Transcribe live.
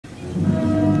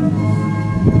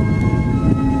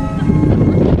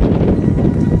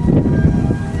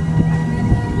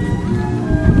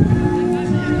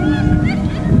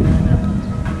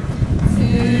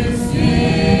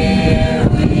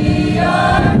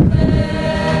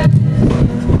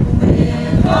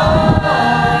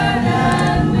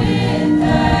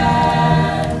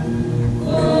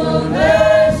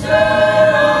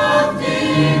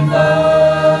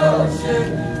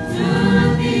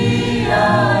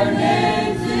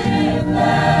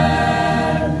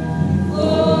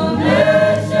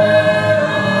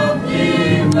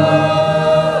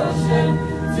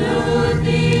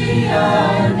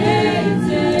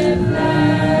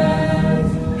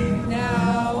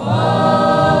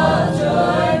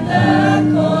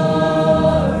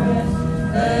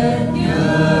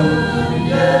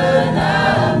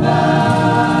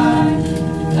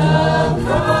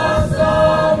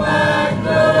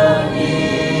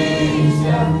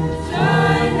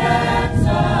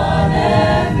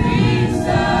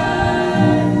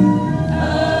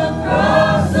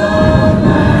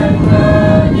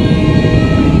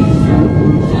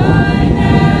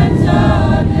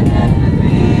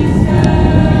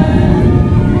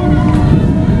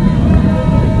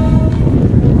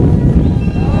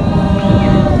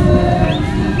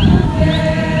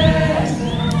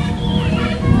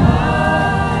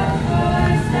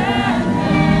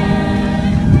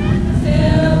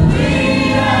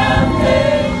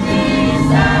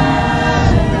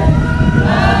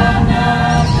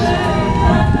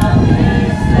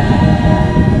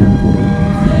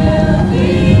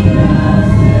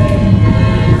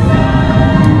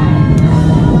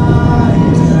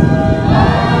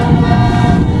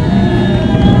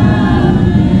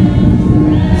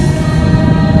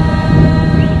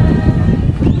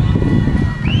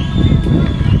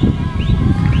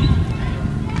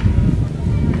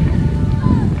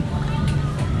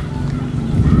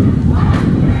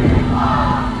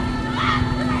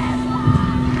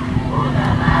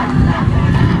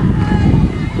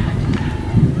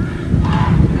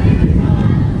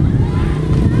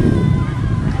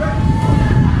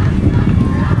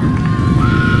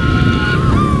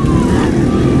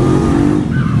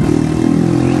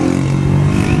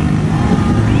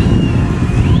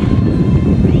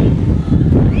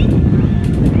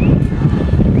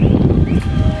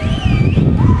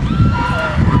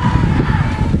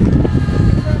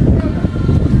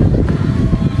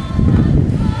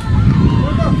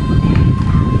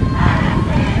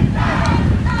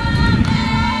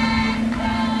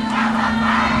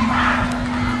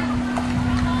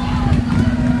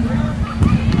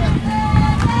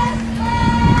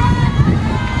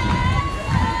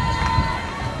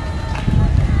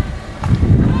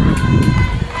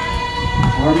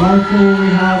Marco, we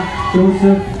have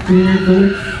Joseph Senior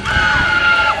Felix,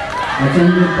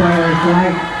 attended by our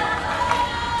flag,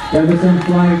 Jefferson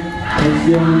flag, and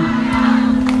Sion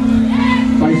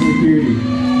by security.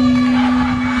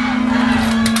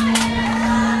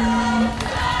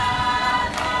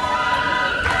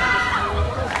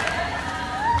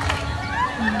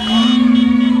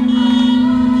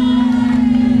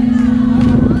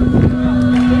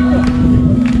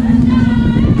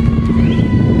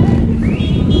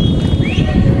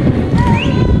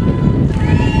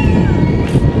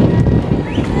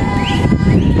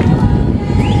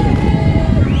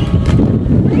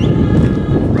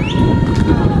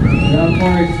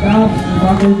 Staff,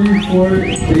 faculty for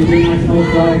the international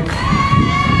flag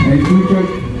and teachers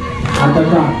at the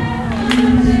top.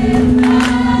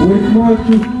 With more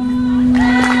to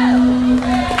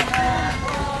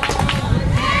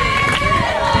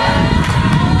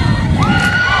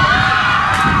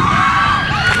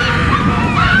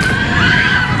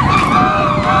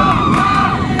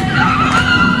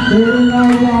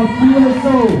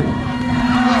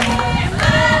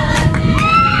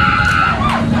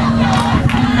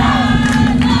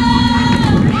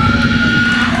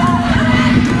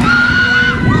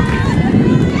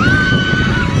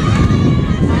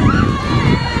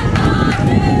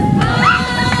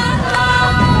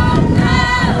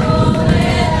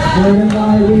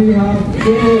we have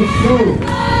PSO,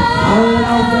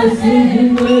 our first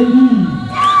leading lady.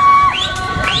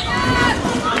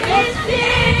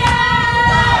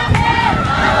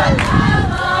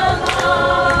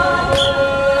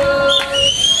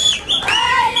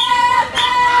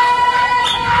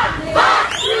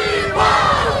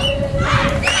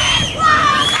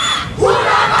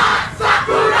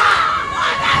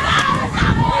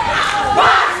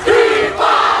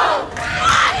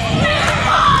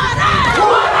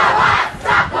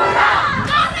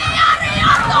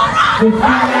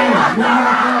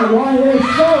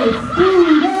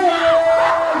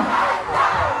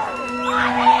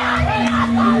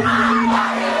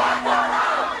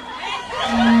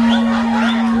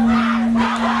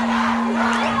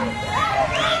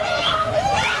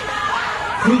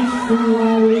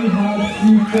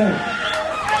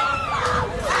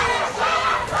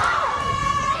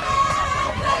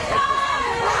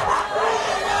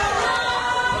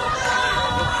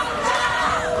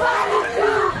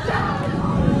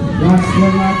 Last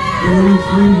one up, release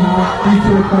we have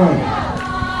teacher call.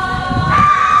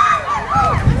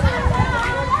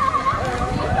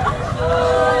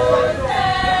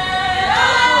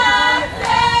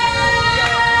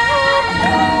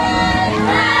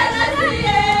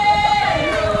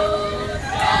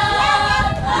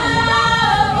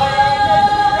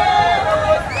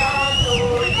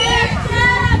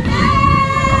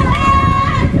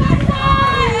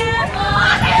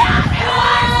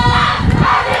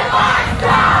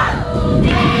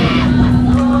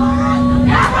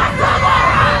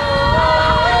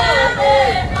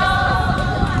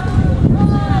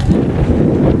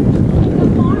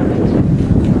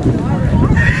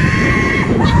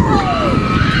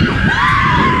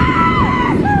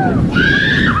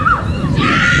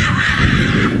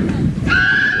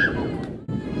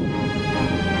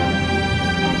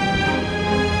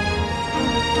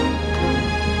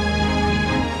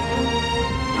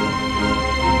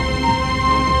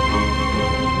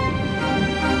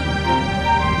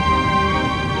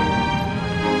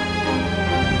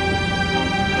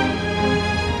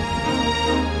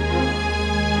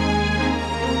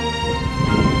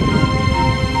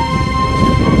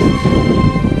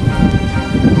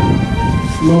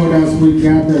 Lord, as we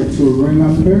gather to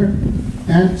remember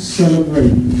and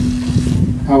celebrate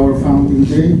our founding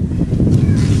day,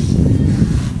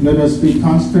 let us be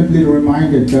constantly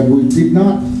reminded that we did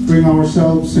not bring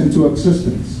ourselves into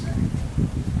existence,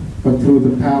 but through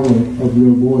the power of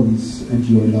your voice and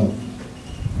your love.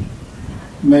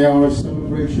 May our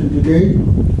celebration today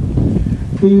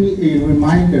be a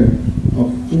reminder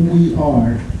of who we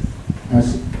are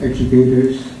as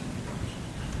educators,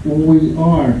 who we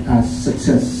are as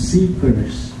success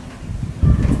seekers,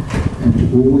 and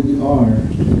who we are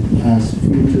as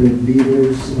future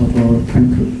leaders of our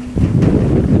country.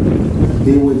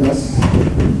 Be with us,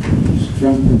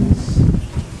 strengthen us,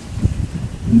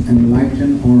 and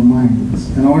enlighten our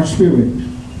minds and our spirit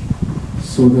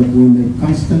so that we may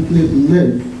constantly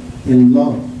live in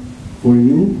love for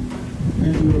you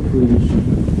and your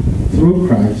creation through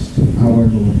Christ our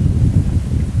Lord.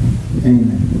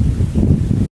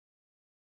 Amen.